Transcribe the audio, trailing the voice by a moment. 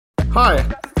Hi,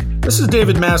 this is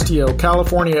David Mastio,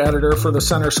 California editor for the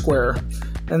Center Square,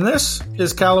 and this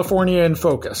is California in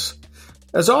Focus.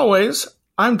 As always,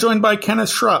 I'm joined by Kenneth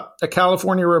Schrupp, a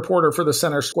California reporter for the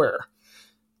Center Square.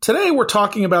 Today we're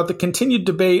talking about the continued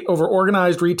debate over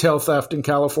organized retail theft in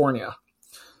California.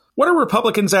 What are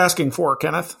Republicans asking for,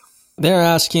 Kenneth? They're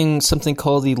asking something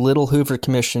called the Little Hoover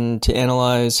Commission to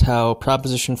analyze how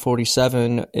Proposition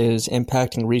 47 is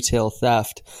impacting retail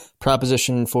theft.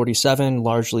 Proposition 47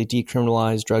 largely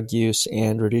decriminalized drug use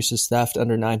and reduces theft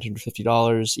under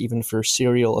 $950, even for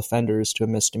serial offenders, to a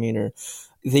misdemeanor.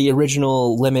 The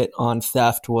original limit on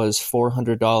theft was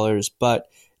 $400, but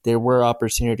there were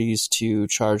opportunities to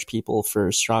charge people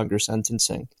for stronger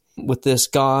sentencing. With this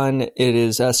gone, it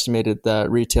is estimated that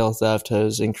retail theft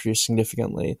has increased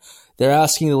significantly. They're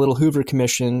asking the Little Hoover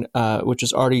Commission, which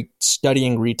is already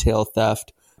studying retail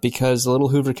theft, because the Little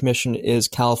Hoover Commission is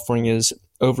California's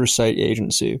oversight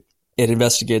agency. It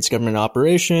investigates government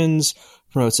operations,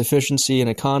 promotes efficiency and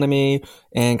economy,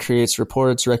 and creates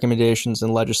reports, recommendations,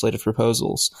 and legislative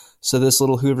proposals. So this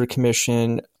Little Hoover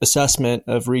Commission assessment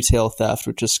of retail theft,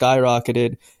 which has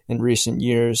skyrocketed in recent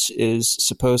years, is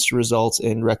supposed to result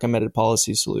in recommended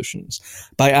policy solutions.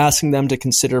 By asking them to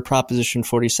consider Proposition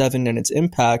 47 and its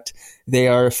impact, they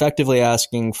are effectively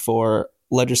asking for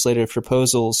legislative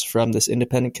proposals from this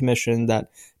independent commission that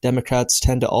Democrats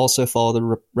tend to also follow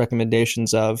the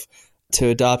recommendations of, to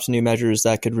adopt new measures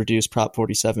that could reduce Prop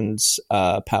 47's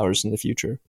powers in the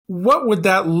future. What would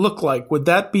that look like? Would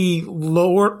that be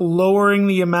lowering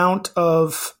the amount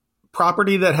of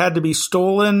property that had to be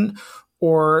stolen,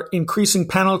 or increasing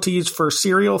penalties for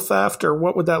serial theft, or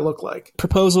what would that look like?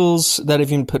 Proposals that have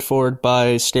been put forward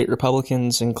by state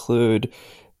Republicans include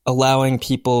allowing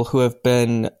people who have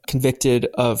been convicted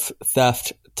of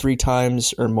theft 3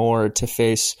 times or more to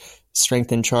face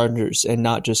strengthened charges and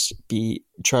not just be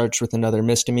charged with another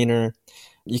misdemeanor.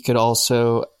 You could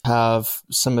also have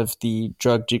some of the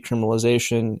drug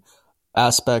decriminalization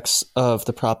aspects of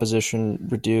the proposition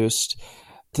reduced.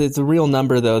 The real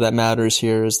number, though, that matters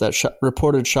here is that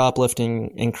reported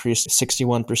shoplifting increased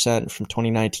 61% from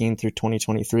 2019 through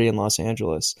 2023 in Los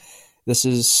Angeles. This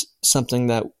is something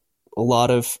that a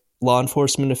lot of law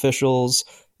enforcement officials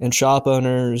and shop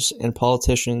owners and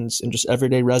politicians and just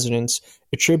everyday residents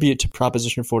attribute to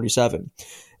Proposition 47.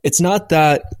 It's not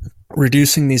that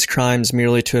reducing these crimes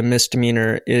merely to a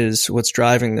misdemeanor is what's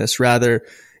driving this. Rather,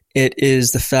 it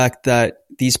is the fact that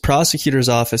these prosecutors'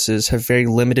 offices have very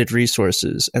limited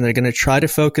resources, and they're going to try to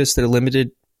focus their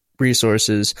limited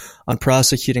resources on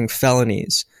prosecuting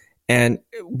felonies. And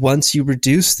once you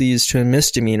reduce these to a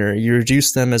misdemeanor, you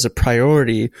reduce them as a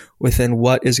priority within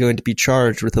what is going to be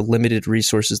charged with the limited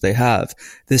resources they have.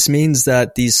 This means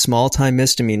that these small-time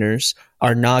misdemeanors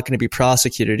are not going to be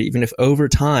prosecuted, even if over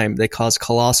time they cause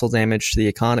colossal damage to the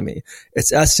economy.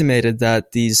 It's estimated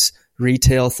that these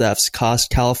retail thefts cost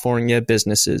California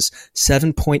businesses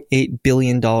 $7.8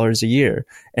 billion a year,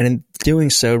 and in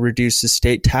doing so reduces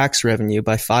state tax revenue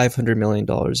by $500 million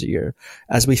a year.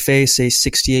 As we face a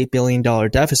 $68 billion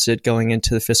deficit going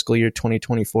into the fiscal year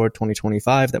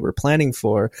 2024-2025 that we're planning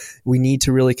for, we need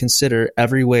to really consider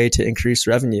every way to increase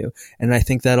revenue. And I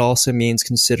think that also means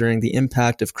considering the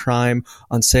impact of crime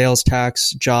on sales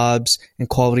tax, jobs, and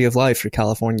quality of life for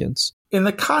Californians. In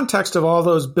the context of all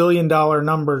those billion-dollar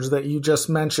numbers that you just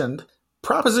mentioned,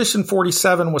 Proposition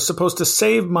 47 was supposed to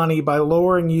save money by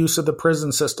lowering use of the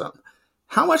prison system.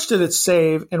 How much did it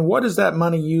save, and what is that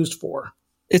money used for?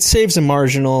 It saves a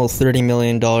marginal $30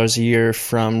 million a year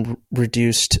from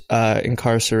reduced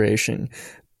incarceration.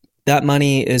 That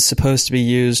money is supposed to be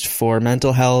used for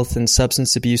mental health and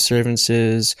substance abuse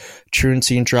services,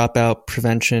 truancy and dropout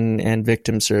prevention, and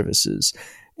victim services.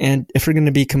 And if we're going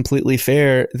to be completely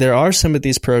fair, there are some of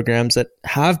these programs that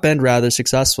have been rather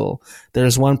successful.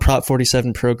 There's one Prop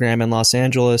 47 program in Los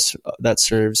Angeles that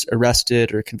serves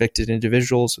arrested or convicted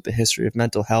individuals with a history of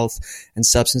mental health and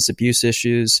substance abuse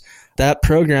issues. That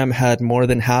program had more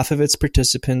than half of its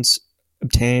participants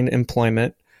obtain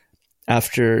employment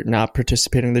after not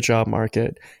participating in the job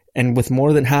market. And with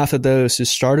more than half of those who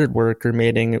started work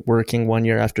remaining working 1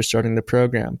 year after starting the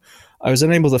program. I was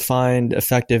unable to find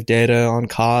effective data on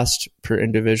cost per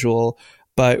individual,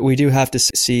 but we do have to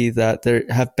see that there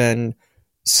have been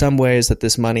some ways that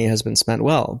this money has been spent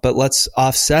well. But let's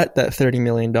offset that $30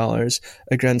 million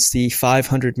against the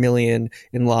 $500 million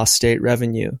in lost state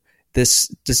revenue. This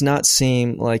does not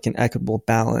seem like an equitable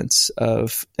balance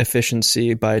of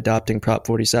efficiency by adopting Prop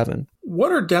 47.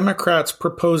 What are Democrats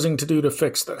proposing to do to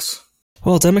fix this?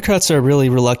 Well, Democrats are really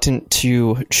reluctant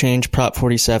to change Prop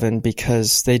 47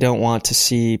 because they don't want to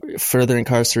see further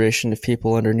incarceration of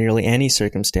people under nearly any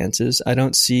circumstances. I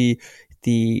don't see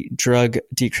the drug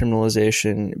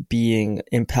decriminalization being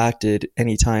impacted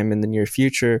anytime in the near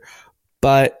future.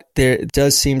 But there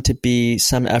does seem to be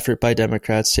some effort by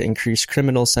Democrats to increase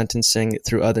criminal sentencing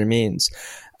through other means.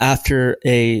 After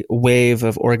a wave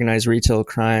of organized retail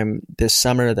crime this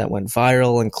summer that went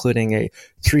viral, including a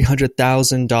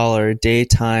 $300,000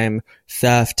 daytime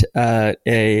theft at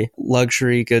a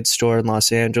luxury goods store in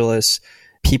Los Angeles,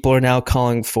 people are now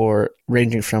calling for,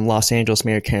 ranging from Los Angeles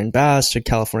Mayor Karen Bass to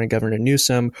California Governor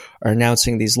Newsom, are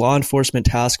announcing these law enforcement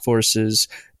task forces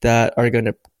that are going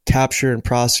to capture and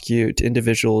prosecute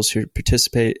individuals who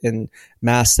participate in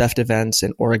mass theft events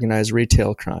and organized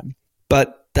retail crime.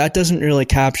 But that doesn't really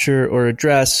capture or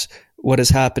address what is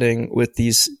happening with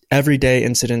these everyday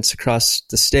incidents across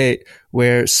the state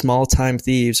where small-time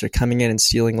thieves are coming in and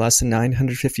stealing less than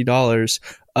 $950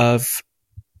 of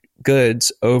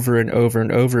goods over and over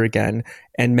and over again,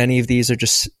 and many of these are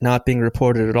just not being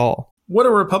reported at all. What do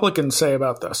Republicans say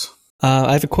about this?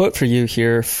 I have a quote for you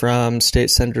here from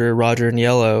State Senator Roger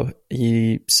Niello.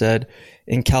 He said,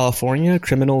 "In California,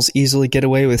 criminals easily get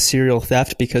away with serial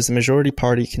theft because the majority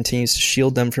party continues to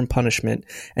shield them from punishment,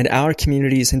 and our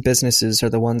communities and businesses are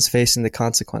the ones facing the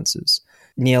consequences."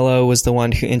 Niello was the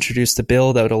one who introduced the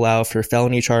bill that would allow for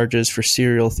felony charges for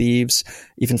serial thieves,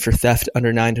 even for theft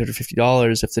under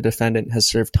 $950 if the defendant has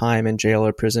served time in jail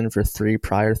or prison for 3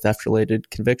 prior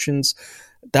theft-related convictions.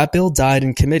 That bill died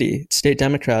in committee. State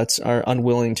Democrats are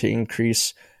unwilling to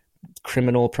increase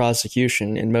criminal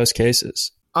prosecution in most cases.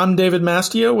 I'm David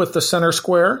Mastio with the Center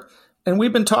Square, and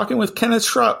we've been talking with Kenneth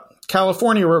Schrupp,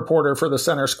 California reporter for the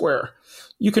Center Square.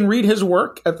 You can read his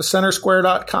work at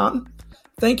thecentersquare.com.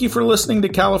 Thank you for listening to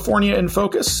California in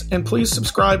Focus, and please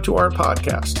subscribe to our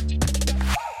podcast.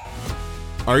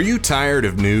 Are you tired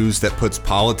of news that puts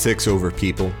politics over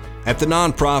people? At the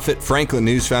nonprofit Franklin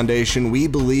News Foundation, we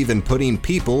believe in putting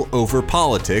people over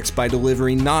politics by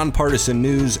delivering nonpartisan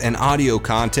news and audio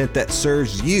content that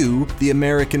serves you, the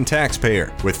American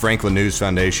taxpayer. With Franklin News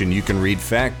Foundation, you can read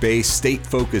fact-based,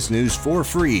 state-focused news for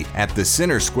free at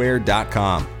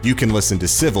thecentersquare.com. You can listen to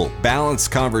civil, balanced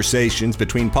conversations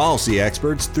between policy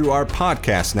experts through our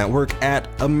podcast network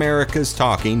at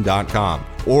americastalking.com.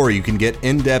 Or you can get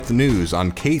in-depth news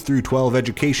on K-12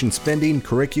 education spending,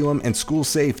 curriculum, and school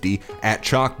safety at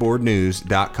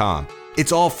chalkboardnews.com.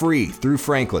 It's all free through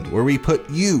Franklin, where we put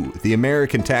you, the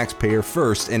American taxpayer,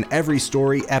 first in every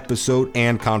story, episode,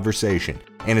 and conversation.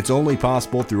 And it's only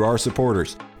possible through our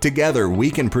supporters. Together,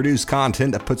 we can produce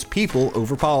content that puts people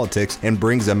over politics and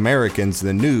brings Americans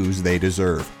the news they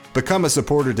deserve. Become a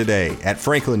supporter today at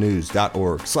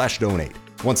franklinnews.org/donate.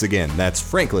 Once again, that's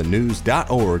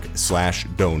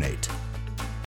franklinnews.org/donate.